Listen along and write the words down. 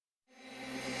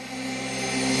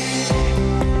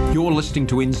listening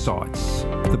to Insights,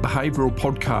 the behavioural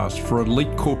podcast for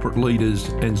elite corporate leaders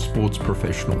and sports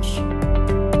professionals.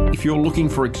 If you're looking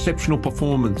for exceptional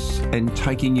performance and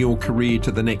taking your career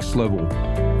to the next level,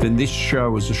 then this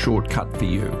show is a shortcut for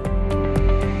you.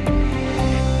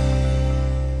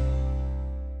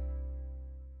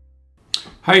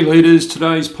 Hey leaders,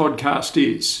 today's podcast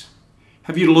is: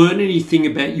 have you learned anything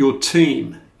about your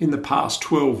team in the past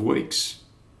 12 weeks?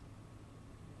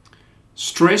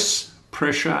 Stress,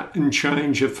 pressure and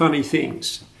change are funny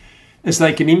things, as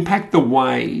they can impact the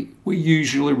way we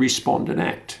usually respond and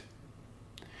act.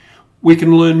 We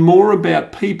can learn more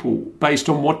about people based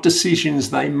on what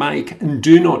decisions they make and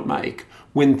do not make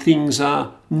when things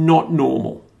are not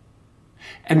normal.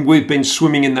 And we've been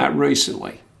swimming in that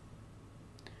recently.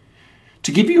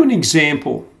 To give you an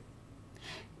example,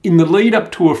 in the lead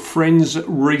up to a friend's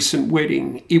recent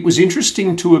wedding, it was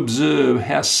interesting to observe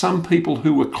how some people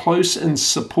who were close and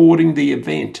supporting the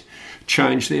event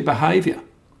changed their behaviour.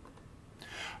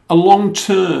 A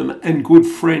long-term and good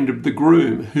friend of the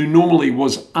groom, who normally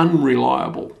was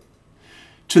unreliable,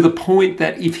 to the point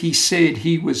that if he said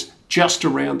he was just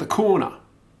around the corner,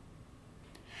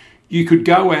 you could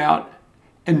go out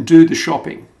and do the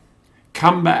shopping,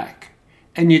 come back,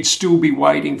 and you'd still be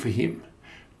waiting for him.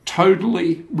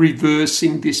 Totally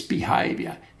reversing this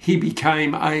behaviour, he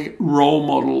became a role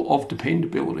model of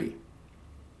dependability.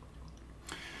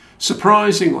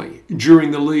 Surprisingly, during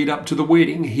the lead up to the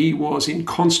wedding, he was in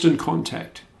constant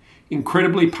contact,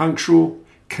 incredibly punctual,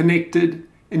 connected,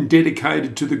 and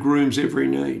dedicated to the groom's every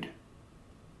need.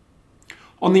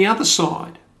 On the other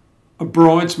side, a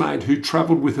bridesmaid who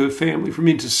travelled with her family from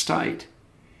interstate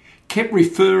kept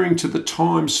referring to the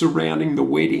time surrounding the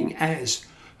wedding as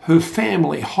her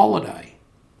family holiday.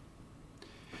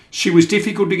 She was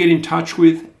difficult to get in touch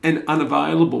with and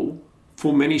unavailable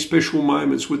for many special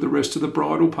moments with the rest of the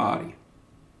bridal party.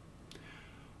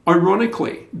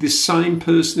 Ironically, this same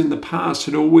person in the past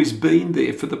had always been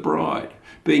there for the bride,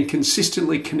 being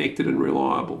consistently connected and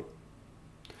reliable.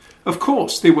 Of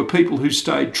course, there were people who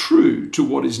stayed true to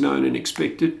what is known and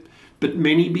expected, but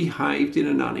many behaved in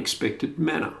an unexpected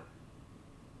manner.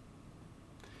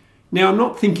 Now, I'm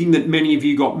not thinking that many of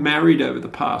you got married over the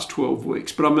past 12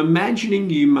 weeks, but I'm imagining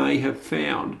you may have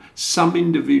found some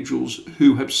individuals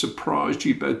who have surprised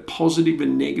you both positive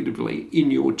and negatively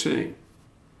in your team.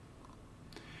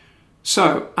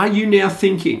 So, are you now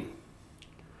thinking,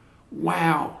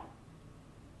 wow,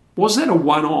 was that a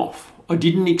one-off? I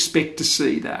didn't expect to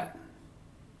see that.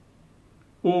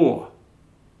 Or,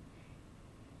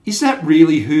 is that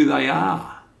really who they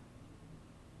are?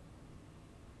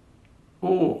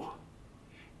 Or,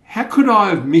 how could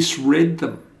I have misread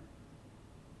them?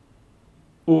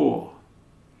 Or,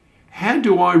 how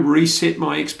do I reset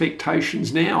my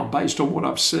expectations now based on what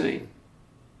I've seen?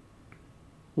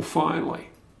 Or finally,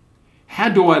 how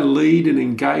do I lead and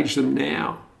engage them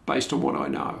now based on what I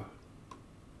know?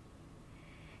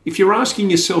 If you're asking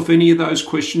yourself any of those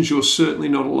questions, you're certainly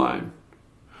not alone.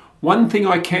 One thing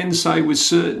I can say with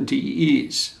certainty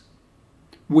is,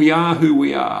 we are who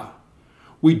we are.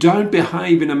 We don't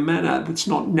behave in a manner that's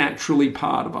not naturally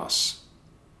part of us.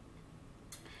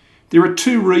 There are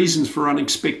two reasons for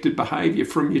unexpected behaviour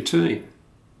from your team.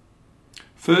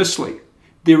 Firstly,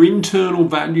 their internal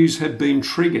values have been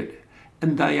triggered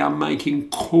and they are making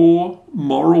core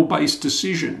moral-based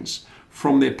decisions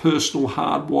from their personal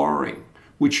hardwiring,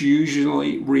 which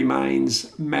usually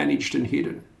remains managed and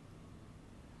hidden.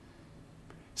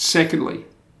 Secondly,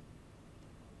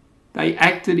 they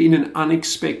acted in an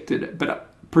unexpected but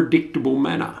predictable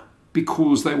manner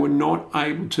because they were not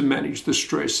able to manage the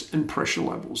stress and pressure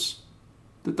levels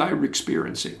that they were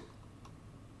experiencing.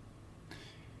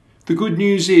 The good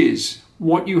news is,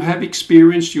 what you have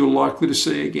experienced, you're likely to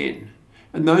see again,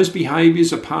 and those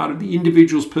behaviours are part of the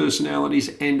individual's personalities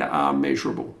and are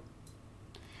measurable.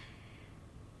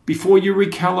 Before you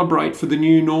recalibrate for the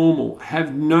new normal,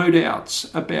 have no doubts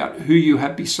about who you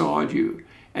have beside you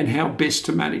and how best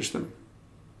to manage them.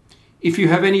 If you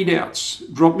have any doubts,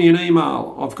 drop me an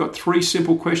email. I've got 3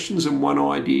 simple questions and 1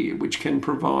 idea which can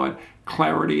provide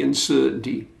clarity and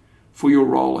certainty for your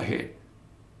role ahead.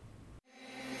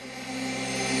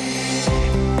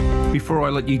 Before I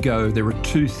let you go, there are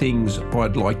 2 things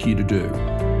I'd like you to do.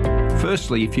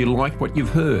 Firstly, if you like what you've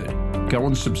heard, go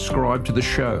and subscribe to the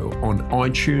show on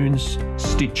iTunes,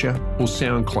 Stitcher or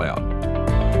SoundCloud.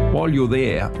 While you're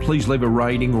there, please leave a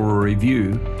rating or a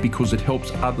review because it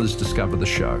helps others discover the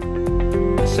show.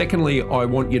 Secondly, I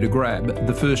want you to grab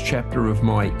the first chapter of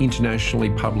my internationally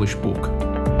published book,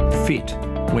 Fit,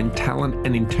 When Talent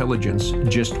and Intelligence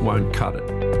Just Won't Cut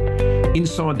It.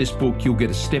 Inside this book, you'll get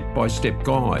a step-by-step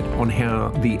guide on how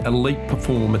the elite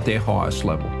perform at their highest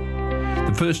level.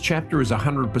 The first chapter is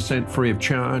 100% free of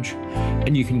charge,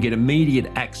 and you can get immediate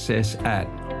access at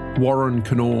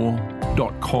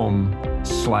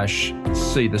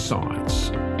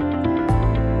warrenknorr.com/seethescience.